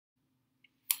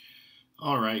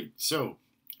All right, so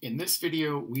in this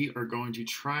video, we are going to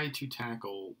try to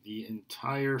tackle the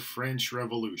entire French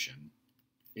Revolution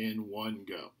in one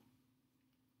go.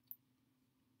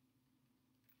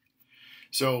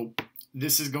 So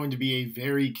this is going to be a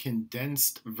very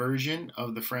condensed version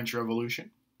of the French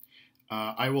Revolution.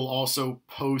 I will also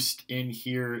post in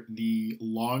here the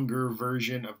longer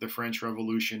version of the French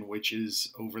Revolution, which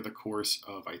is over the course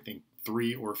of, I think,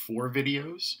 3 or 4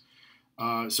 videos.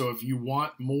 So if you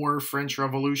want more French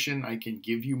Revolution, I can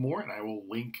give you more, and I will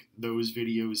link those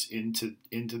videos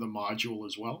into the module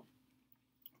as well.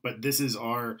 But this is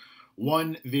our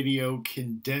one video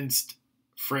condensed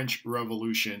French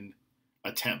Revolution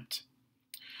attempt.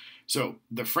 So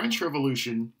the French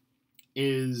Revolution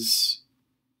is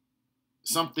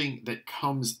something that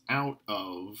comes out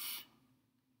of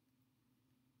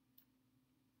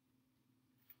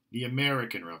the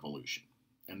American Revolution.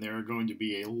 And there are going to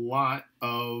be a lot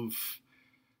of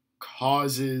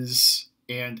causes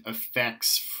and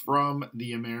effects from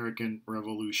the American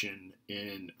Revolution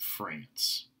in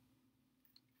France.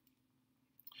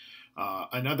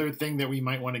 Another thing that we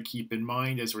might want to keep in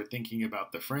mind as we're thinking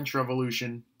about the French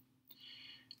Revolution,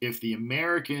 if the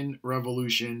American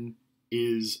Revolution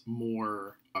is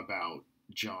more about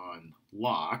John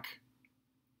Locke,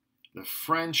 the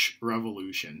French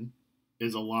Revolution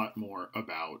is a lot more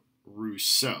about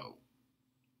Rousseau.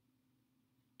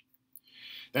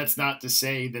 That's not to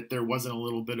say that there wasn't a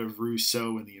little bit of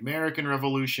Rousseau in the American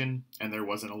Revolution and there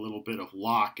wasn't a little bit of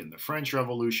Locke in the French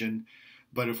Revolution,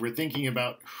 but if we're thinking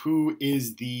about who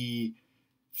is the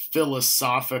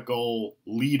philosophical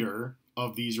leader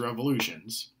of these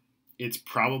revolutions, it's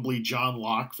probably John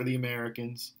Locke for the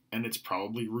Americans and it's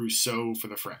probably Rousseau for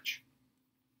the French.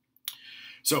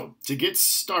 So to get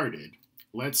started,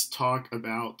 let's talk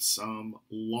about some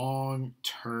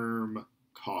long-term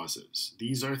causes.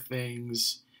 These are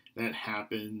things that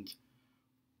happened,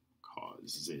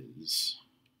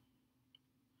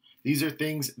 These are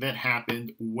things that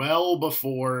happened well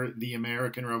before the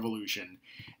American Revolution,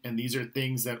 and these are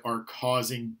things that are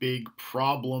causing big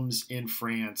problems in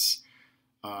France.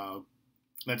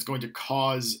 That's going to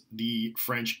cause the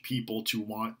French people to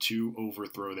want to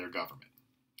overthrow their government.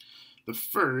 The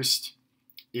first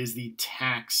is the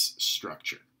tax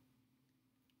structure.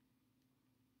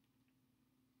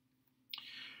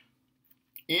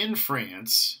 In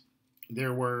France,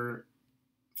 there were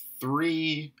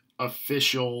 3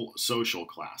 official social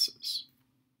classes.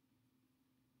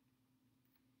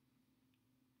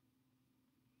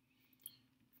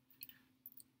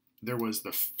 There was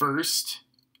the first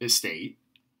estate,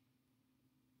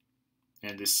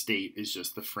 and estate is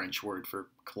just the French word for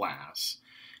class.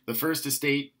 The first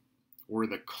estate were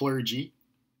the clergy,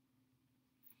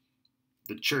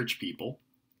 the church people,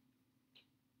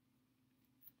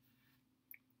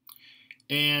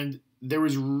 and there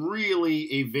was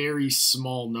really a very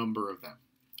small number of them,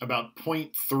 about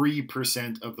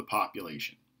 0.3% of the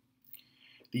population.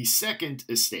 The second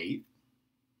estate,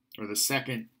 or the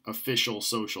second official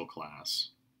social class,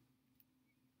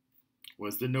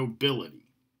 was the nobility.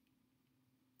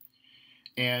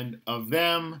 And of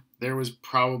them, there was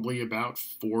probably about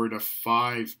 4 to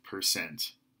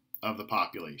 5% of the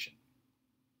population.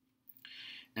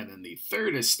 And then the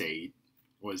third estate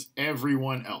was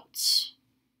everyone else.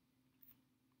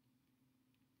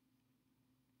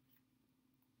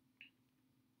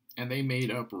 And they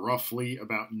made up roughly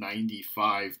about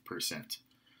 95%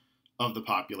 of the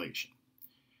population.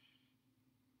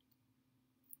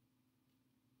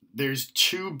 There's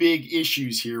 2 big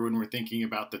issues here when we're thinking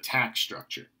about the tax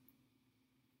structure.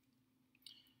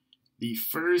 The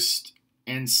first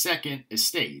and second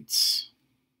estates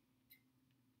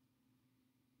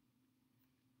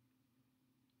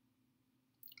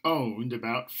owned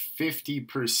about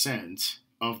 50%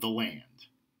 of the land.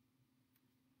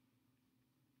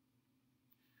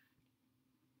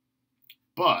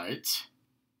 But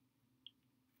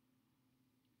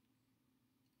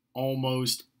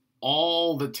almost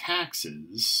all the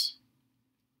taxes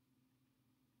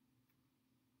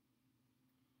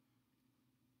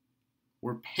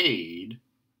were paid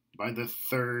by the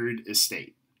third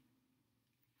estate.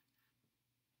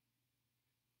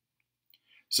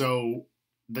 So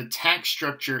the tax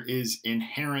structure is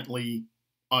inherently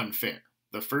unfair.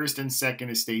 The first and second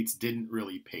estates didn't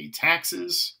really pay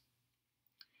taxes,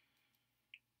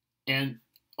 and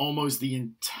almost the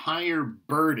entire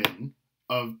burden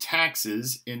of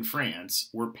taxes in France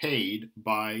were paid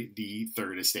by the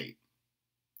third estate.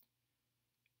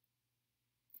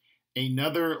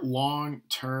 Another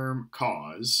long-term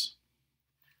cause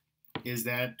is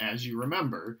that, as you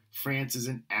remember, France is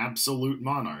an absolute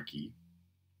monarchy.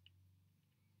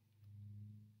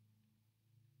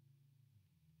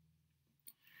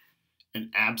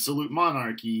 an absolute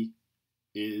monarchy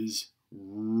is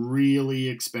really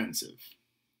expensive.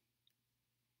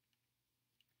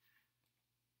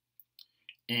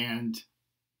 And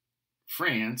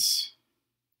France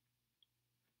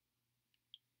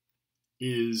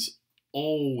is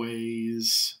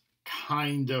always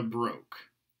kinda broke.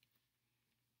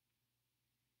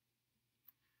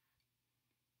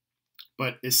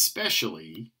 But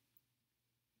especially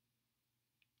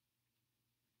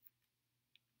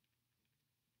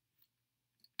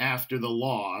after the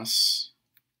loss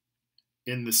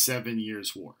in the 7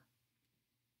 Years' War.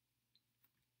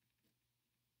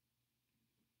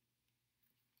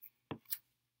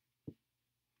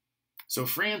 So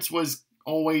France was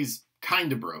always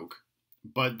kind of broke,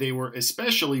 but they were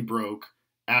especially broke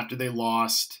after they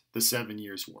lost the 7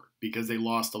 Years' War because they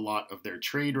lost a lot of their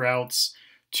trade routes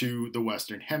to the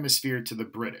Western Hemisphere, to the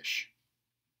British.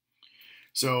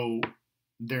 So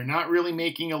they're not really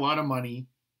making a lot of money.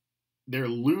 They're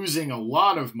losing a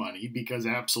lot of money because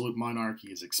absolute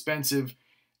monarchy is expensive,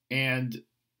 and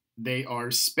they are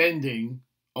spending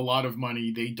a lot of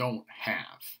money they don't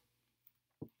have.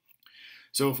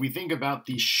 So if we think about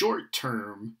the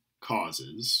short-term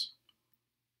causes,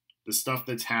 the stuff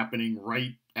that's happening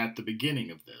right at the beginning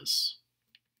of this,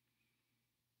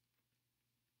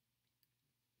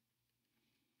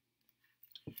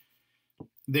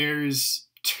 there's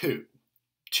two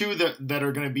that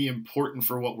are going to be important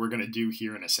for what we're going to do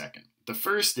here in a second. The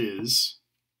first is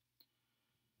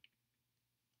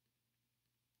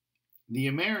the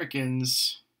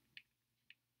Americans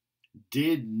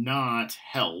did not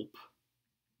help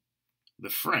the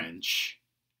French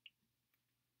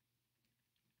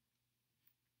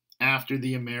after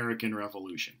the American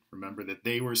Revolution. Remember that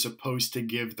they were supposed to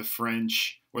give the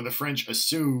French, or the French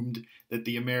assumed that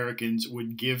the Americans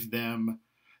would give them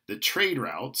the trade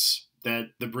routes that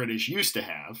the British used to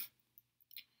have,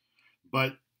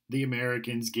 but the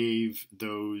Americans gave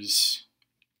those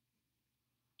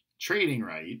trading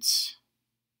rights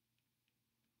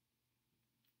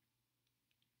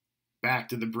back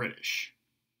to the British.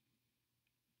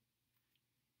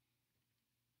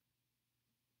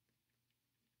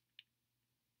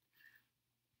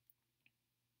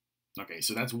 Okay,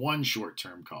 so that's one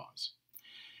short-term cause.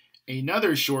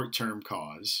 Another short-term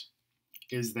cause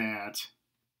is that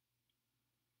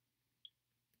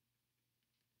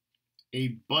a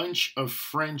bunch of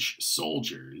French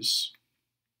soldiers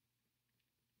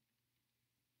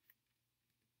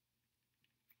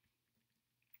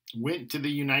went to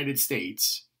the United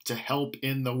States to help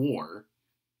in the war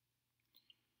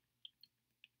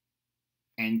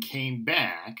and came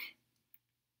back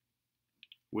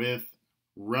with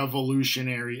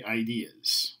revolutionary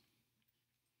ideas.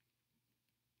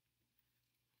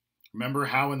 Remember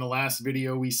how in the last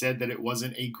video we said that it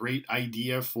wasn't a great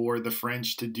idea for the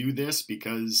French to do this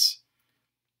because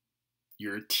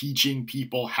you're teaching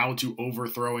people how to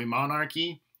overthrow a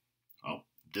monarchy? Well,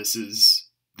 this is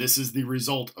the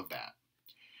result of that.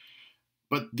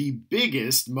 But the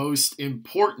biggest, most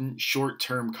important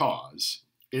short-term cause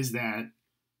is that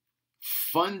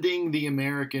funding the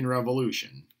American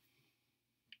Revolution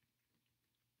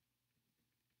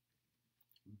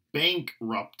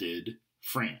bankrupted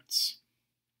France.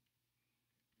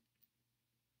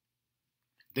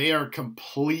 They are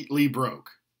completely broke.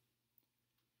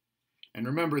 And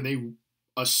remember, they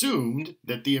assumed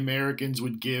that the Americans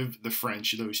would give the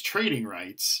French those trading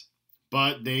rights,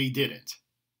 but they didn't.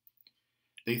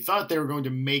 They thought they were going to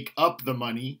make up the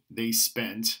money they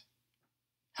spent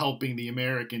helping the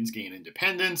Americans gain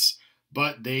independence,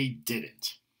 but they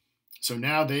didn't. So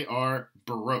now they are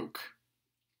broke.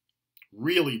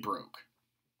 Really broke.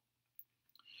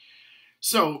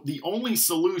 So the only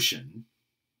solution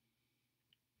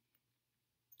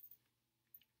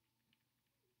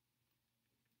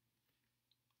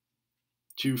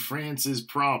to France's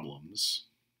problems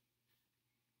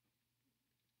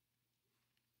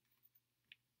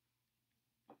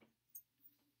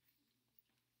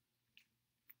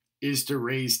is to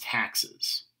raise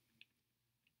taxes.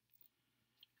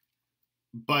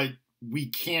 But we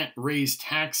can't raise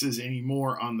taxes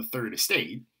anymore on the Third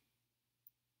Estate.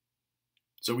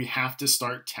 So we have to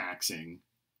start taxing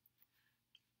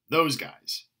those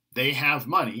guys. They have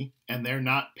money and they're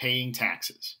not paying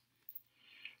taxes.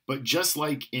 But just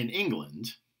like in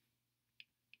England,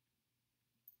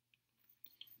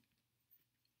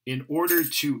 in order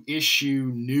to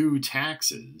issue new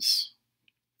taxes,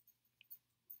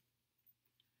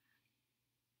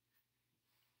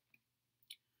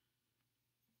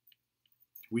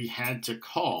 we had to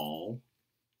call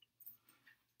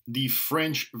the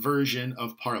French version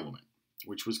of Parliament,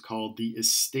 which was called the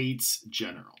Estates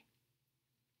General.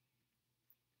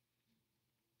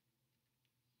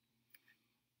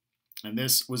 And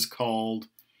this was called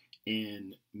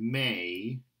in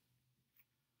May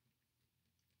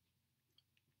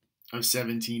of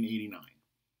 1789.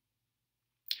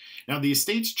 Now, the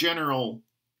Estates General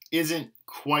isn't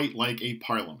quite like a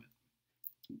parliament.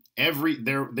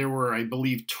 There were, I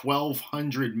believe,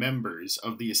 1,200 members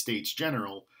of the Estates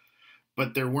General,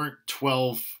 but there weren't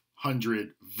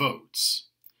 1,200 votes.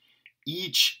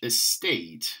 Each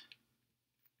estate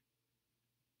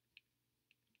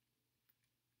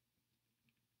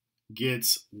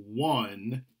gets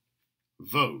one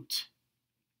vote.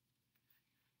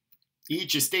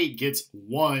 Each estate gets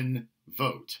one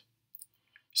vote.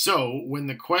 So when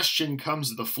the question comes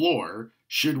to the floor,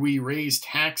 should we raise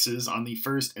taxes on the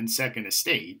first and second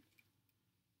estate,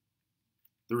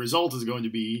 the result is going to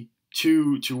be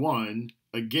 2-1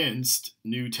 against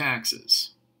new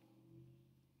taxes.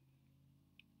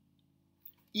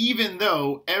 Even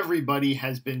though everybody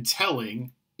has been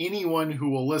telling anyone who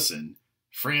will listen,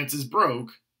 France is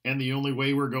broke, and the only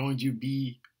way we're going to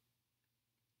be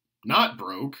not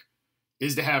broke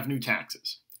is to have new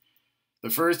taxes. The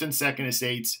first and second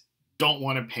estates don't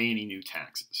want to pay any new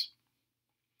taxes.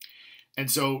 And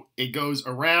so it goes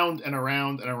around and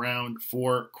around and around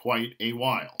for quite a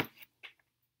while.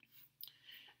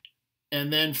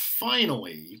 And then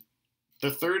finally,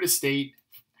 the third estate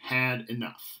had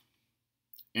enough.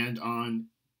 And on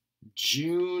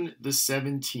June the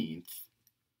 17th,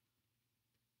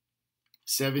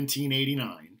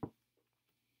 1789,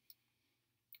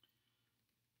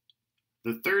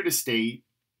 the third estate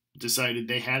decided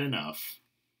they had enough,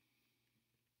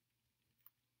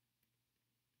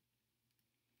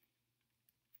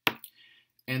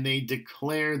 and they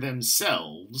declare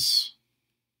themselves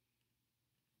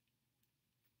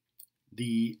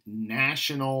the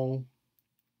National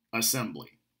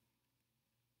Assembly.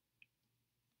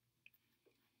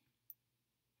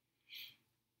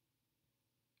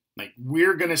 Like,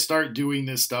 we're going to start doing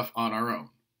this stuff on our own.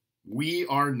 We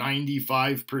are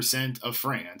 95% of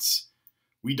France.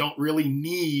 We don't really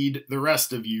need the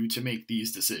rest of you to make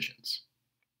these decisions.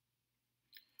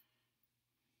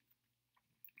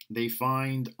 They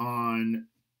find on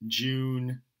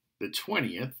June the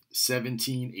 20th,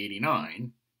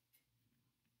 1789,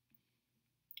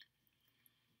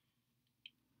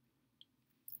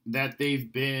 that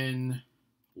they've been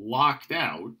locked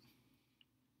out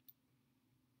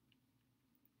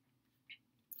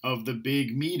of the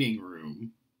big meeting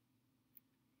room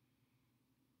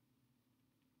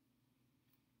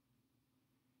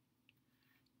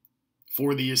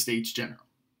for the Estates General.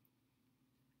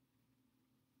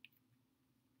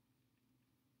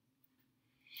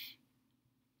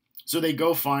 So they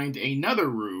go find another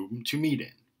room to meet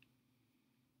in.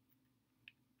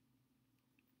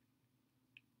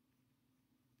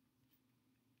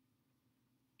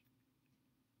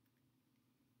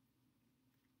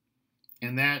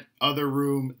 And that other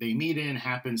room they meet in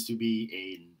happens to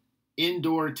be an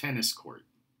indoor tennis court.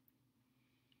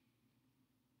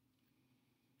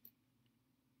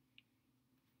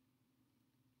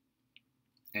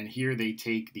 And here they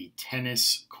take the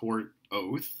tennis court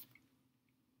oath.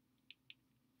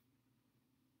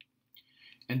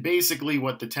 And basically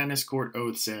what the tennis court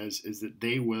oath says is that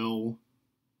they will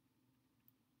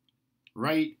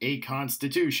write a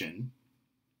constitution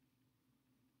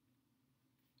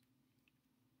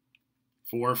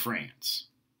for France.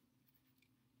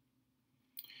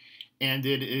 And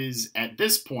it is at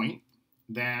this point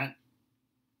that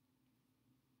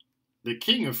the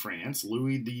King of France,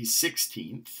 Louis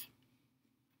XVI,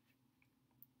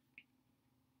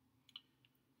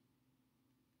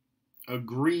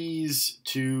 agrees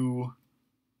to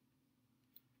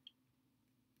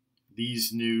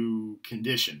these new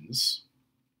conditions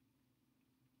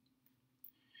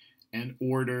and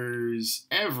orders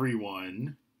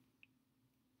everyone,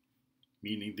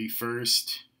 meaning the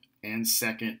first and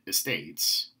second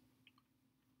estates,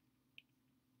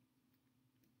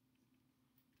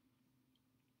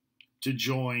 to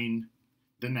join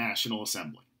the National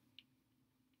Assembly.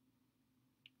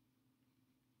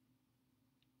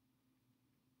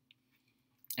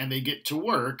 And they get to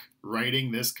work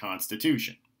writing this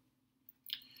constitution.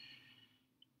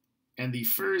 And the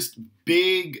first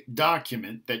big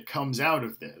document that comes out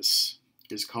of this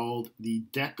is called the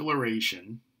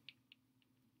Declaration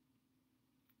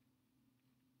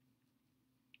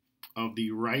of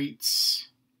the Rights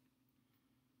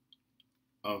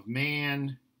of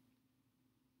Man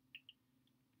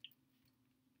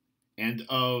and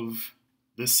of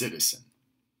the Citizen,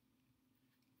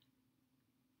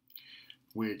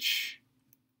 which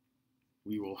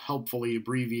we will helpfully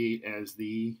abbreviate as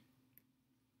the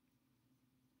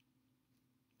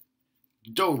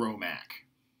Doromac.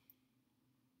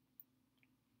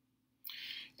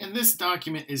 And this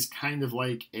document is kind of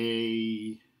like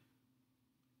a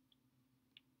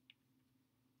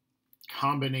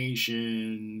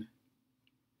combination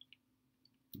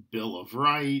Bill of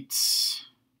Rights,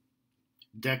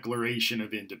 Declaration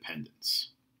of Independence.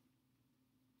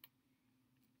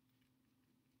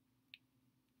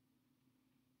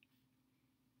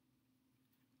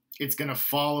 It's going to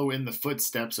follow in the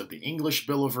footsteps of the English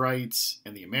Bill of Rights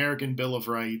and the American Bill of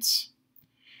Rights.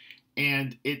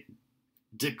 And it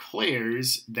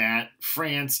declares that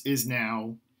France is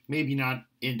now, maybe not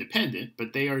independent,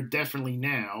 but they are definitely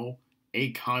now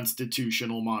a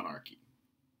constitutional monarchy.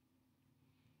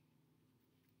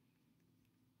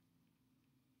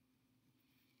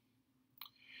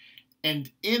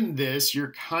 And in this,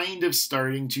 you're kind of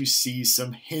starting to see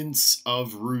some hints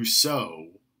of Rousseau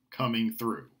coming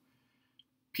through.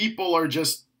 People are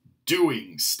just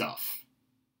doing stuff.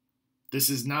 This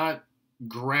is not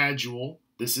gradual.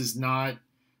 This is not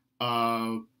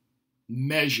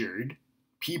measured.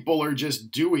 People are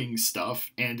just doing stuff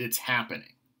and it's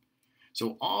happening.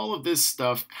 So all of this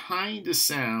stuff kind of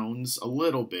sounds a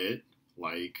little bit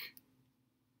like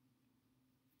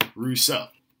Rousseau.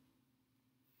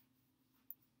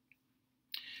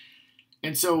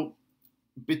 And so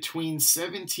between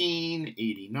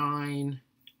 1789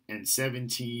 and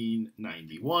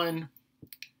 1791,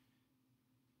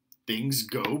 things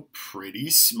go pretty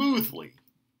smoothly.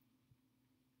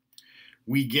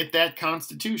 We get that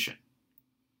Constitution.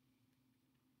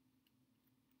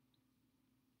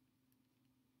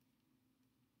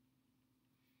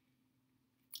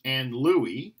 And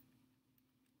Louis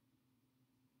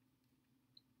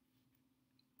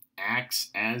acts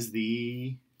as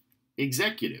the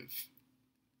executive.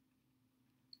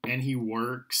 And he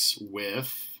works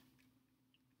with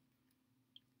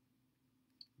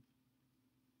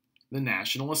the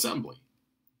National Assembly.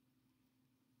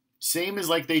 Same as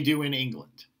like they do in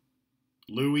England.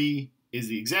 Louis is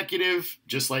the executive,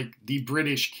 just like the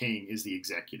British king is the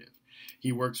executive.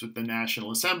 He works with the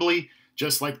National Assembly,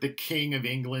 just like the King of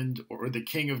England or the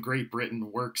King of Great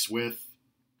Britain works with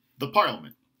the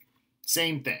Parliament.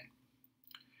 Same thing.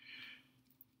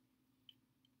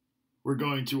 We're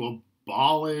going to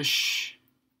abolish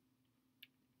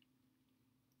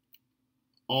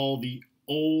all the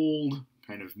old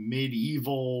kind of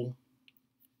medieval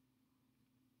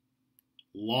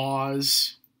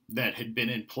laws that had been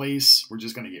in place. We're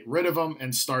just going to get rid of them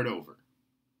and start over.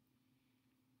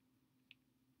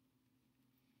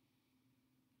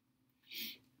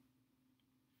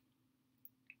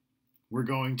 We're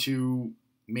going to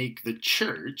make the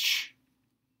church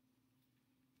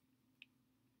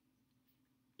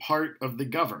part of the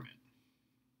government.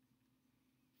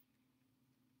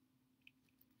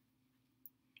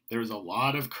 There's a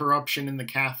lot of corruption in the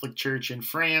Catholic Church in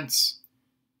France.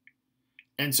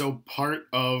 And so part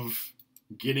of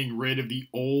getting rid of the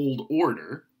old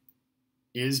order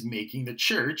is making the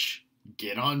church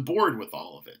get on board with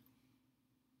all of it.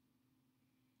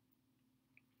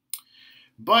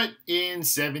 But in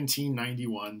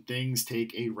 1791, things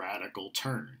take a radical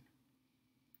turn.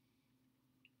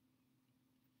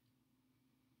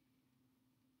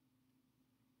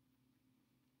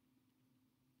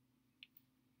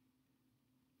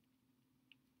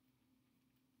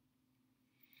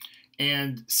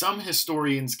 And some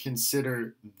historians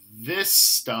consider this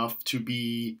stuff to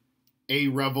be a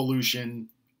revolution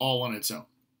all on its own.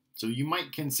 So you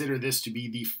might consider this to be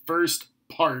the first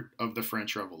part of the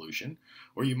French Revolution,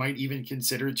 or you might even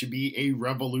consider it to be a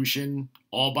revolution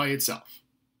all by itself.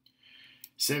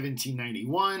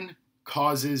 1791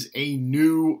 causes a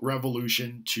new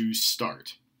revolution to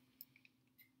start.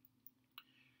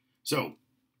 So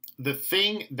the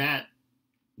thing that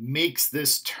makes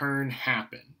this turn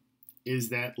happen is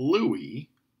that Louis,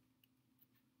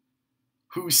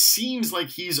 who seems like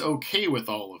he's okay with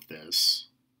all of this,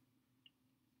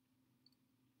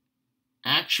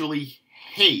 actually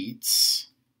hates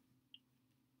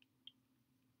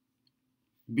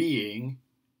being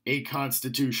a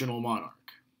constitutional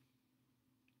monarch.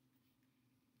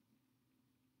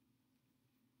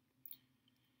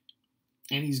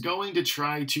 And he's going to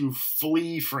try to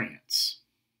flee France.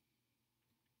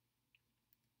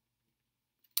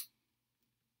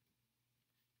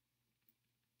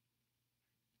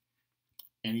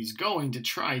 And he's going to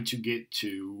try to get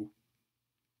to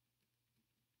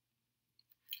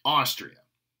Austria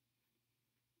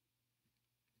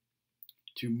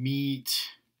to meet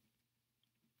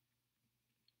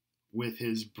with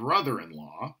his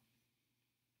brother-in-law,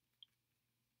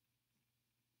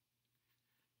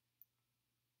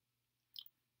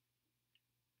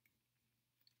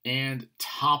 and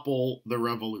topple the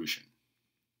revolution.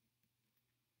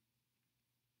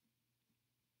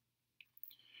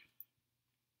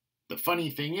 The funny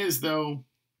thing is, though,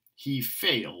 he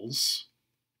fails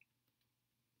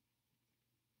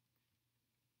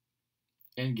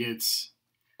and gets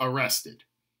arrested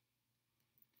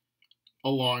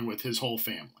along with his whole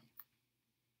family.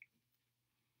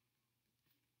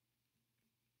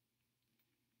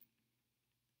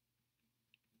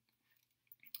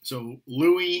 So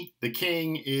Louis, the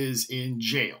king, is in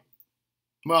jail.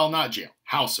 Well, not jail,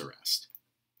 house arrest.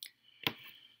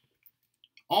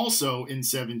 Also in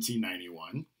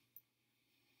 1791,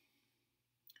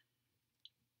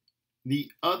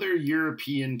 the other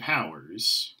European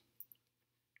powers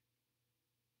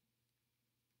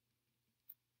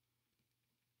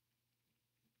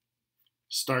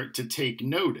start to take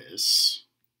notice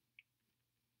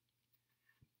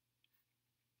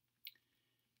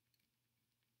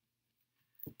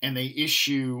and they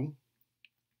issue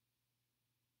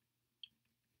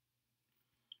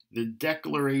the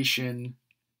Declaration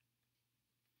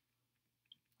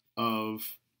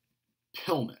of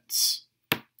Pillnitz.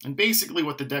 And basically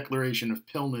what the Declaration of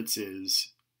Pillnitz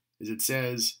is it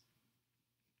says,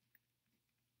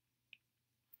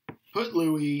 put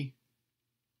Louis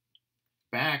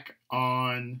back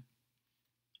on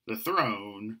the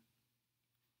throne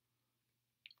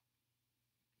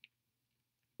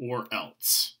or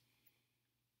else.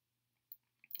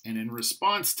 And in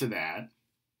response to that,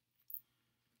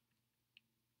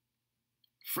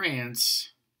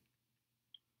 France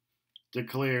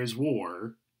declares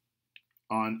war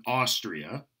on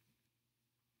Austria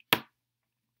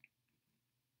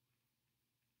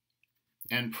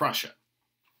and Prussia.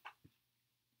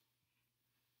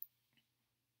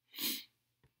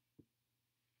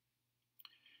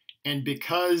 And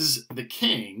because the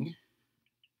king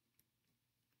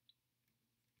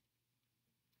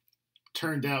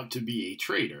turned out to be a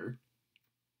traitor,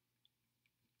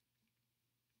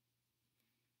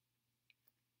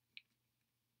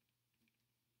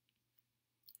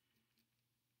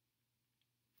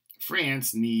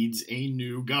 France needs a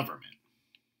new government.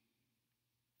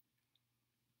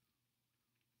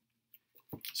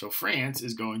 So France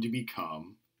is going to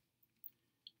become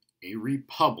a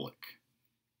republic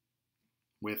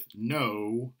with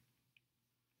no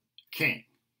king.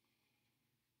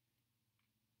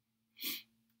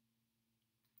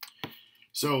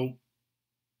 So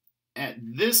at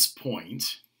this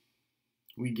point,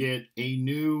 we get a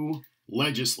new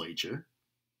legislature.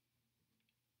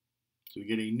 So we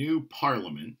get a new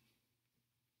parliament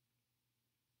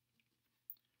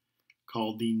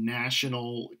called the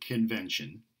National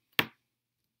Convention.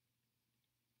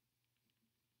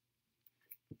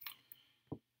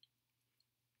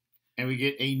 And we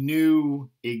get a new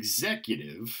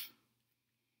executive,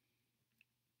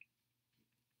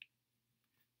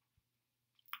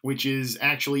 which is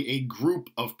actually a group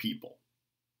of people.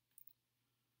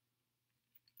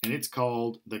 And it's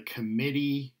called the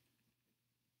Committee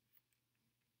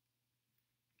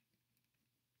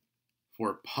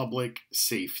for Public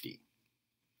Safety.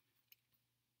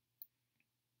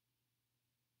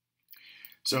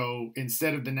 So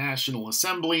instead of the National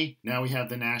Assembly, now we have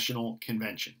the National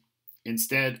Convention.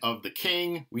 Instead of the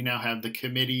king, we now have the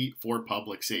Committee for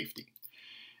Public Safety.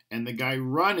 And the guy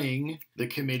running the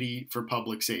Committee for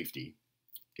Public Safety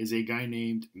is a guy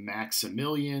named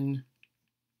Maximilian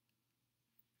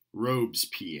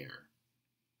Robespierre.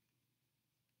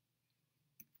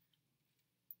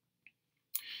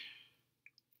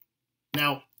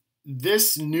 Now,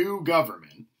 this new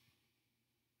government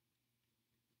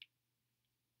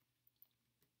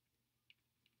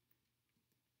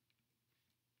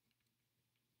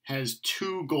has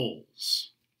two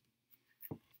goals.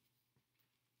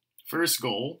 First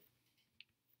goal,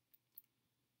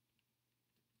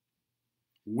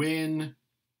 win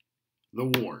the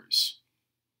wars.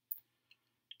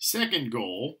 Second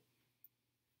goal,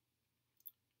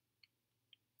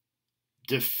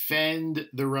 defend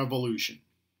the revolution.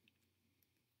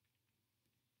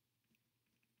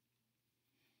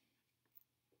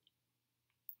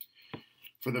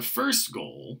 For the first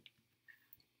goal,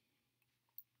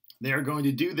 they are going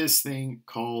to do this thing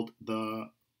called the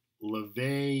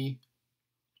levée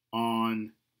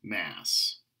en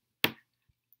masse,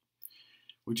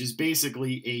 which is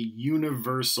basically a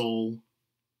universal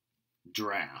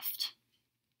draft.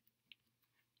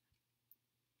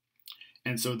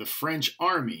 And so the French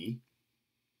army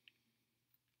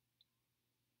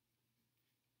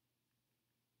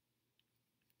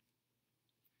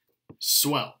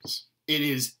swells. It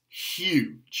is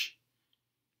huge.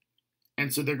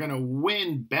 And so they're going to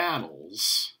win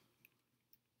battles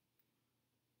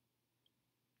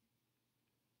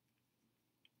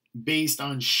based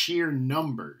on sheer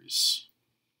numbers,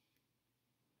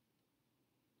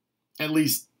 at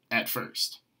least at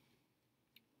first.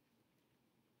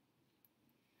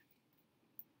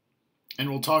 And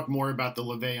we'll talk more about the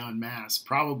levee en masse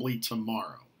probably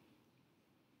tomorrow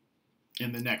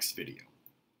in the next video.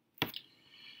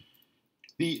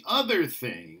 The other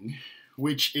thing,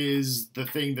 which is the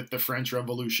thing that the French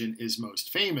Revolution is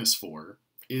most famous for,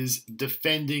 is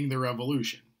defending the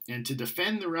revolution. And to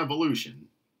defend the revolution,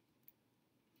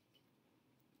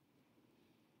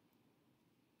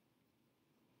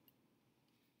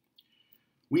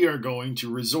 we are going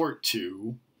to resort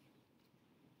to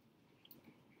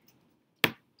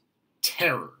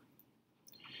terror.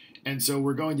 And so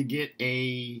we're going to get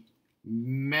a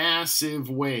massive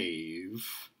wave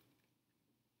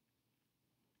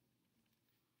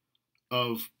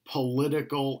of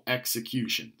political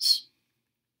executions.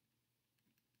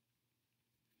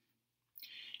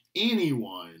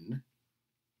 Anyone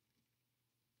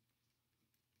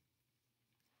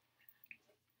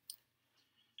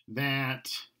that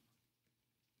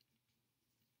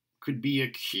could be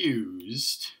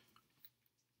accused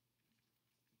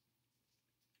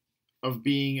of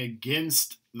being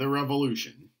against the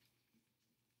revolution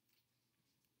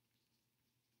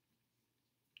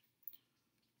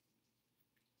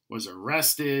was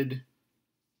arrested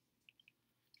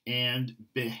and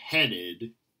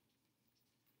beheaded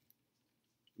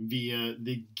via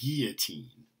the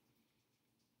guillotine.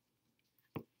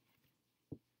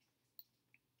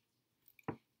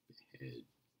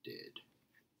 Beheaded.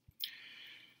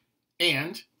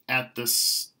 And at the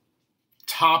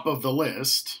top of the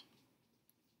list,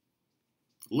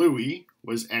 Louis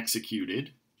was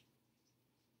executed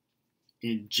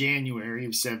in January of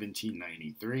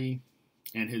 1793,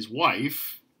 and his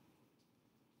wife,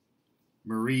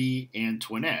 Marie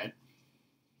Antoinette,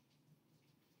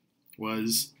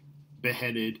 was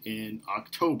beheaded in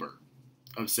October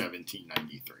of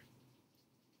 1793.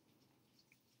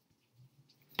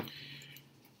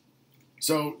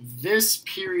 So this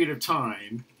period of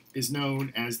time is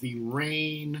known as the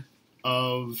Reign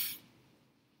of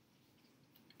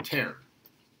Terror.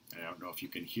 I don't know if you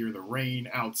can hear the rain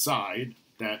outside.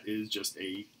 That is just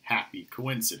a happy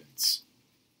coincidence.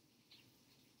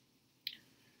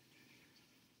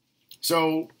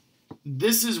 So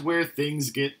this is where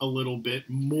things get a little bit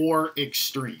more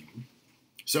extreme.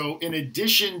 So in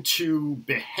addition to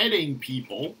beheading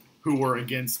people who were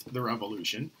against the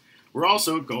revolution, we're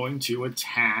also going to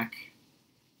attack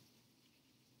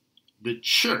the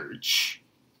church,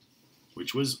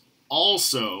 which was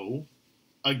also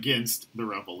against the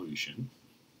revolution.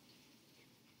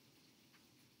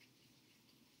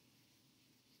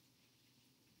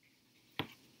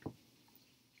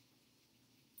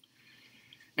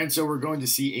 And so we're going to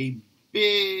see a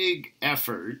big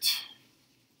effort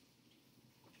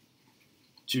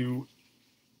to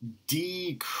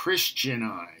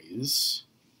de-Christianize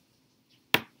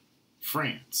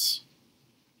France.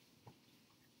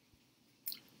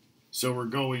 So we're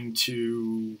going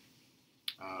to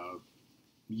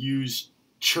use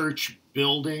church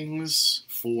buildings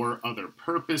for other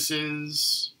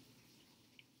purposes.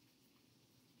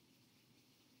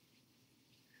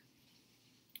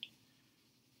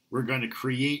 We're going to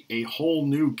create a whole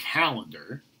new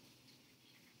calendar.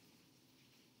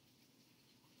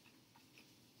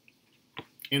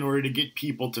 In order to get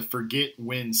people to forget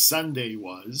when Sunday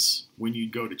was, when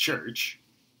you'd go to church.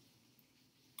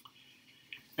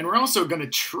 And we're also going to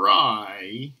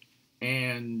try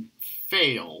and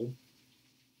fail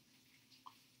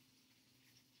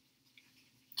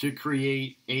to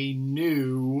create a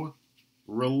new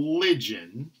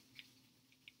religion,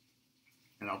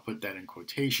 and I'll put that in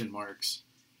quotation marks,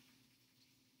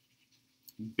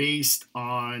 based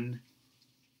on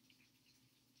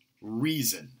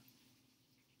reason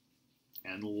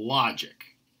and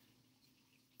logic.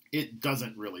 It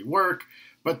doesn't really work,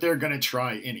 but they're going to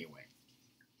try anyway.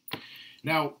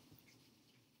 Now,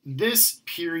 this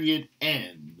period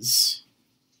ends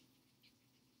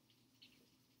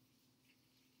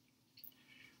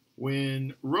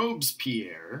when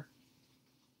Robespierre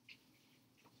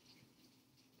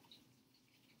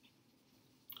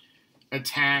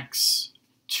attacks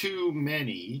too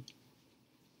many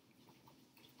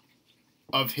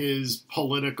of his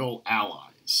political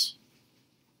allies,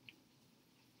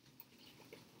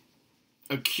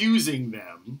 accusing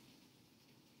them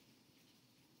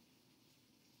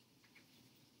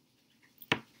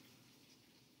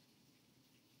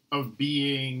of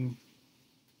being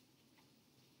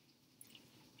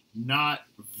not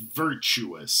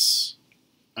virtuous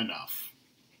enough.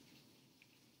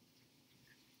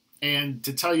 And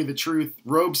to tell you the truth,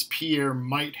 Robespierre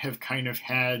might have kind of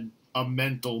had a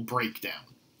mental breakdown.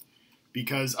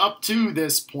 Because up to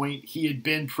this point, he had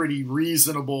been pretty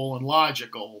reasonable and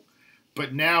logical,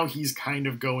 but now he's kind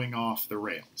of going off the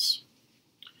rails.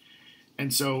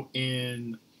 And so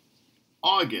in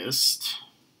August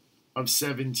of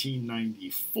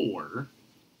 1794,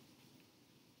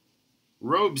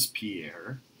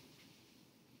 Robespierre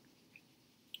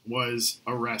was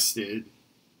arrested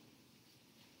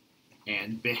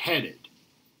and beheaded,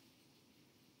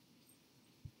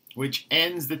 which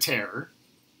ends the terror.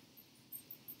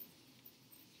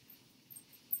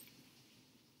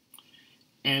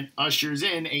 And ushers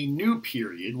in a new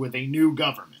period with a new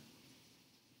government.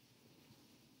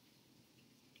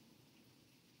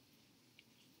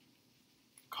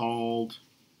 Called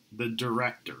the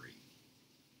Directory.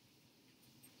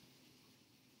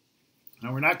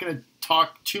 Now, we're not going to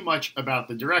talk too much about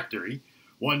the Directory.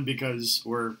 One, because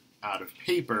we're out of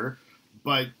paper.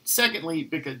 But secondly,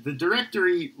 because the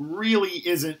Directory really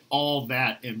isn't all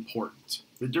that important.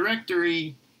 The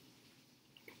Directory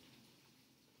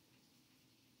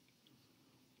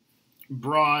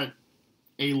brought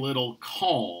a little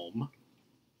calm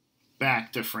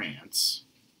back to France.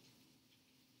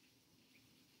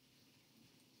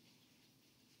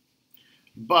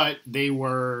 But they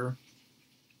were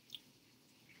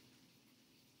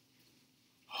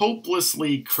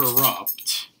hopelessly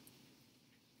corrupt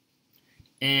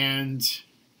and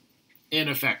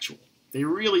ineffectual. They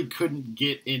really couldn't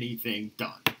get anything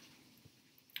done.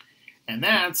 And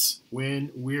that's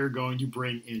when we're going to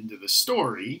bring into the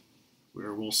story,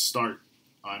 where we'll start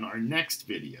on our next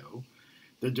video.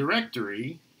 The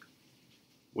Directory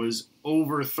was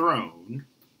overthrown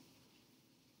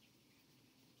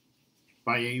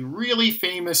by a really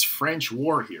famous French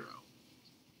war hero.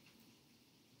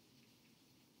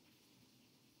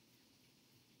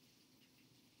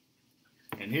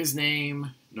 And his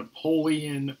name,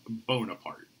 Napoleon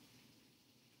Bonaparte.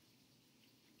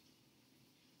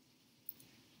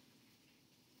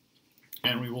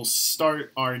 And we will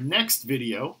start our next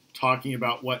video talking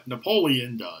about what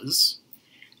Napoleon does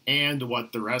and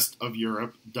what the rest of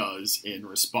Europe does in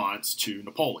response to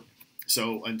Napoleon.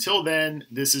 So until then,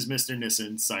 this is Mr.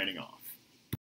 Nissen signing off.